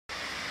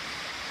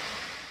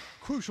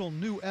Crucial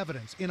new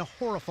evidence in a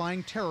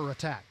horrifying terror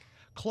attack.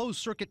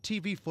 Closed-circuit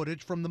TV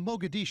footage from the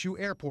Mogadishu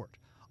airport.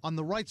 On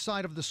the right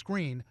side of the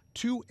screen,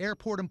 2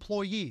 airport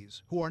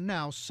employees who are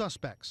now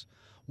suspects.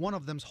 One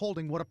of them's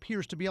holding what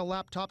appears to be a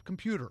laptop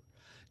computer.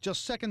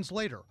 Just seconds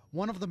later,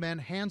 one of the men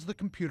hands the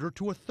computer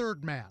to a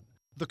third man.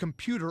 The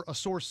computer, a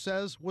source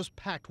says, was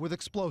packed with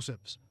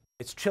explosives.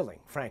 It's chilling,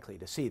 frankly,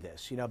 to see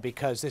this,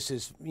 because this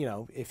is,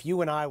 if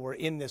you and I were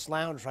in this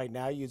lounge right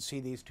now, you'd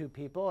see these 2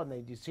 people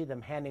and you'd see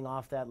them handing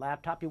off that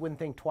laptop. You wouldn't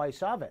think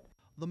twice of it.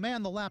 The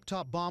man the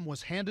laptop bomb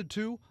was handed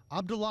to,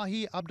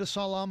 Abdullahi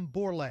Abdusalam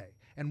Borley,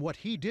 and what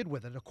he did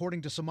with it,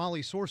 according to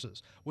Somali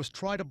sources, was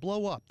try to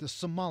blow up this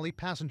Somali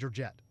passenger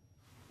jet.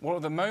 Well,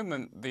 at the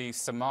moment, the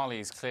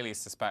Somalis clearly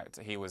suspect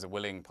he was a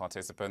willing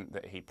participant,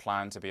 that he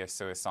planned to be a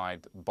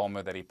suicide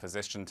bomber, that he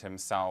positioned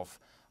himself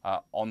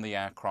on the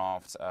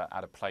aircraft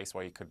at a place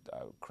where he could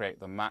create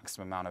the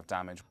maximum amount of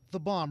damage. The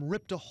bomb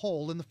ripped a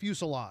hole in the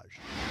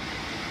fuselage.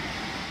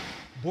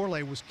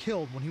 Borley was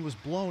killed when he was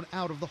blown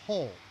out of the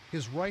hole.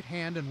 His right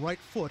hand and right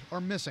foot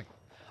are missing.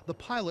 The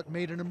pilot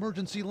made an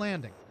emergency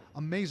landing.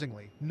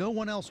 Amazingly, no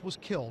one else was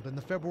killed in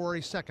the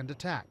February 2nd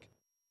attack.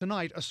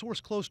 Tonight, a source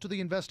close to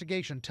the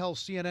investigation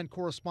tells CNN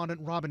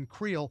correspondent Robin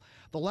Creel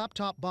the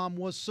laptop bomb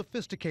was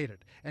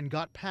sophisticated and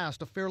got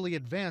past a fairly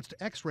advanced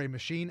X-ray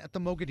machine at the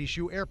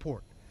Mogadishu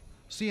airport.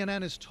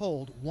 CNN is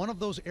told one of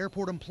those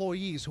airport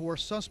employees who are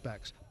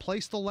suspects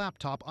placed the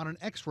laptop on an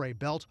X-ray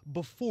belt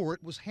before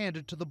it was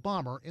handed to the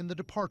bomber in the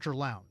departure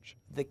lounge.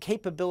 The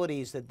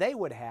capabilities that they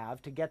would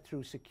have to get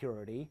through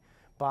security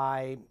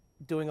by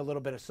doing a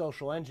little bit of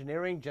social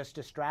engineering, just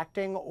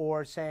distracting,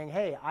 or saying,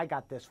 hey, I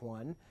got this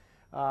one,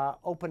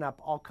 open up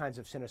all kinds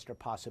of sinister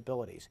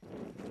possibilities.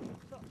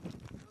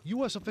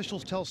 U.S.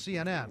 officials tell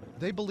CNN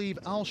they believe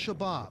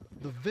al-Shabaab,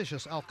 the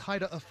vicious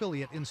al-Qaeda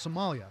affiliate in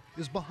Somalia,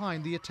 is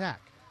behind the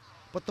attack.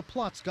 But the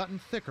plot's gotten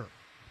thicker.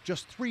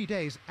 Just 3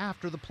 days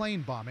after the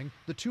plane bombing,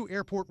 the 2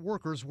 airport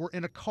workers were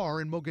in a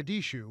car in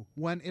Mogadishu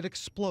when it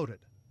exploded.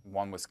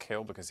 One was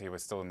killed because he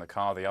was still in the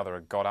car. The other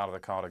had got out of the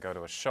car to go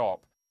to a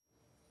shop.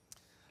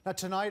 Now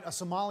tonight, a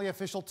Somali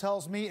official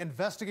tells me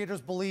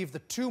investigators believe the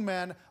 2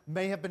 men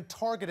may have been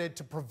targeted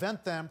to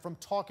prevent them from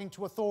talking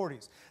to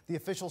authorities. The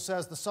official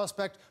says the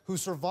suspect who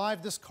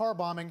survived this car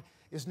bombing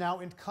is now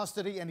in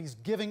custody and he's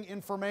giving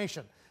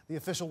information. The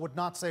official would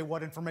not say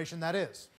what information that is.